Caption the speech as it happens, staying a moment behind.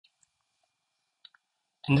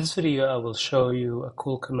In this video, I will show you a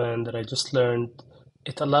cool command that I just learned.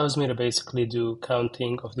 It allows me to basically do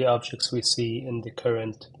counting of the objects we see in the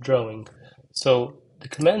current drawing. So the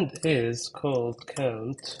command is called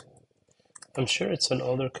count. I'm sure it's an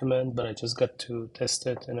older command, but I just got to test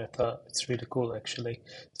it and I thought it's really cool actually.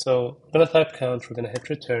 So I'm going to type count, we're going to hit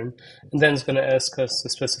return, and then it's going to ask us to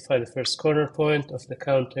specify the first corner point of the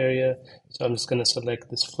count area. So I'm just going to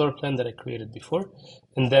select this floor plan that I created before,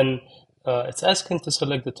 and then it's asking to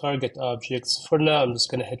select the target objects. For now, I'm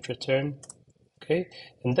just going to hit return. Okay,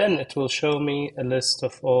 and then it will show me a list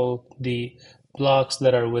of all the blocks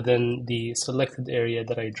that are within the selected area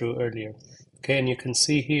that I drew earlier. Okay, and you can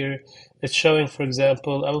see here it's showing, for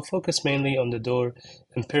example, I will focus mainly on the door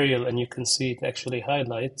Imperial, and you can see it actually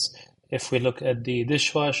highlights. If we look at the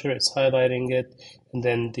dishwasher, it's highlighting it, and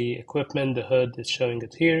then the equipment, the hood, is showing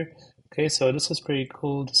it here. Okay, so this is pretty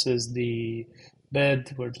cool. This is the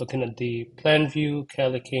bed. We're looking at the plan view,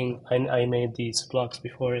 calicking. I made these blocks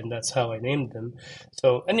before, and that's how I named them.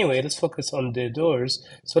 So anyway, let's focus on the doors.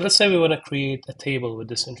 So let's say we want to create a table with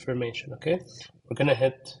this information, okay? We're going to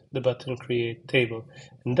hit the button create table,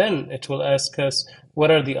 and then it will ask us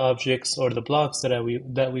what are the objects or the blocks that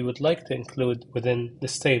we would like to include within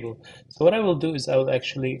this table. So what I will do is I will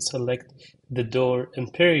actually select the door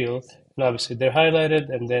Imperial, and obviously they're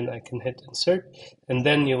highlighted, and then I can hit insert, and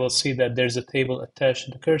then you will see that there's a table attached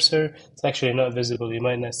to the cursor. It's actually not visible, you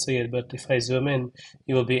might not see it, but if I zoom in,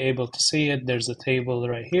 you will be able to see it. There's a table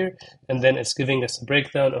right here, and then it's giving us a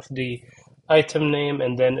breakdown of the item name,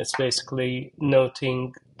 and then it's basically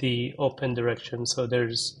noting the open direction. So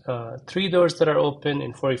there's 3 doors that are open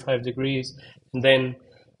in 45 degrees, and then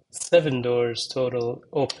 7 doors total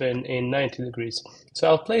open in 90 degrees. So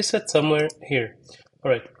I'll place it somewhere here.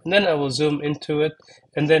 All right, and then I will zoom into it,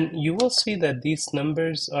 and then you will see that these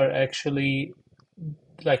numbers are actually,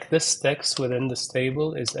 like this text within this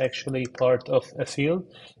table is actually part of a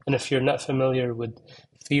field. And if you're not familiar with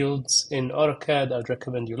fields in AutoCAD, I'd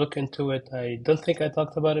recommend you look into it. I don't think I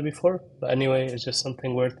talked about it before, but anyway, it's just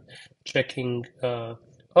something worth checking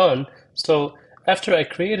on. So after I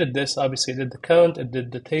created this, obviously I did the count, I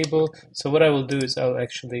did the table. So what I will do is I'll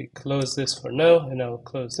actually close this for now, and I will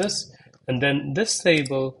close this. And then this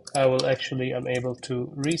table, I'm able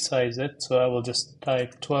to resize it. So I will just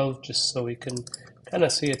type 12 just so we can kind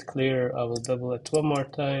of see it clear. I will double it one more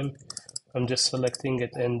time. I'm just selecting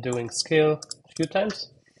it and doing scale a few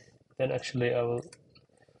times. Then actually I will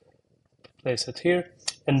place it here.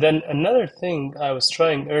 And then another thing I was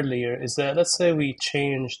trying earlier is that let's say we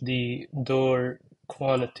change the door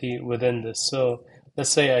quantity within this. So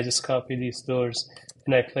let's say I just copy these doors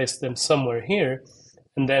and I place them somewhere here.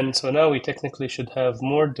 And then, so now we technically should have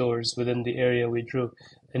more doors within the area we drew.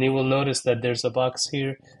 And you will notice that there's a box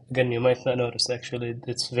here. Again, you might not notice actually,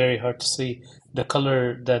 it's very hard to see. The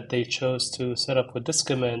color that they chose to set up with this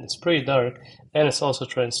command is pretty dark, and it's also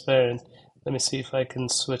transparent. Let me see if I can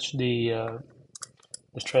switch the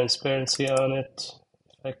transparency on it.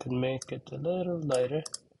 If I can make it a little lighter.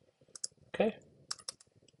 Okay.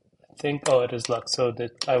 Oh, it is locked, so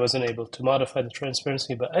that I wasn't able to modify the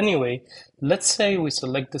transparency. But anyway, let's say we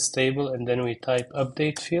select this table and then we type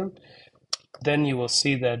update field. Then you will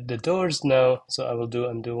see that the doors now, so I will do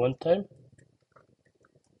undo one time.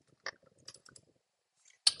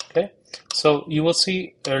 Okay, so you will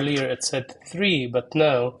see earlier it said 3, but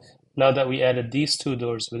now that we added these 2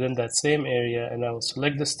 doors within that same area, and I will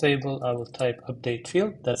select this table, I will type update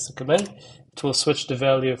field, that's the command. It will switch the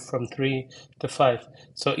value from 3 to 5.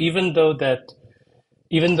 So even though that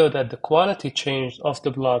the quantity changed of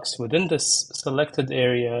the blocks within this selected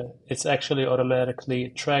area, it's actually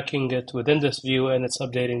automatically tracking it within this view, and it's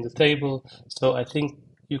updating the table. So I think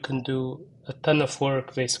you can do a ton of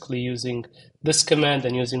work basically using this command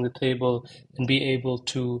and using the table, and be able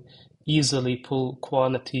to easily pull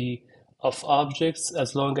quantity of objects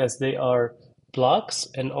as long as they are blocks,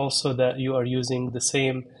 and also that you are using the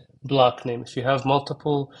same block name. If you have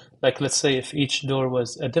multiple, like let's say if each door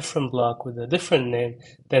was a different block with a different name,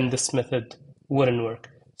 then this method wouldn't work.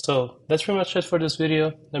 So that's pretty much it for this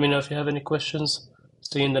video. Let me know if you have any questions.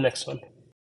 See you in the next one.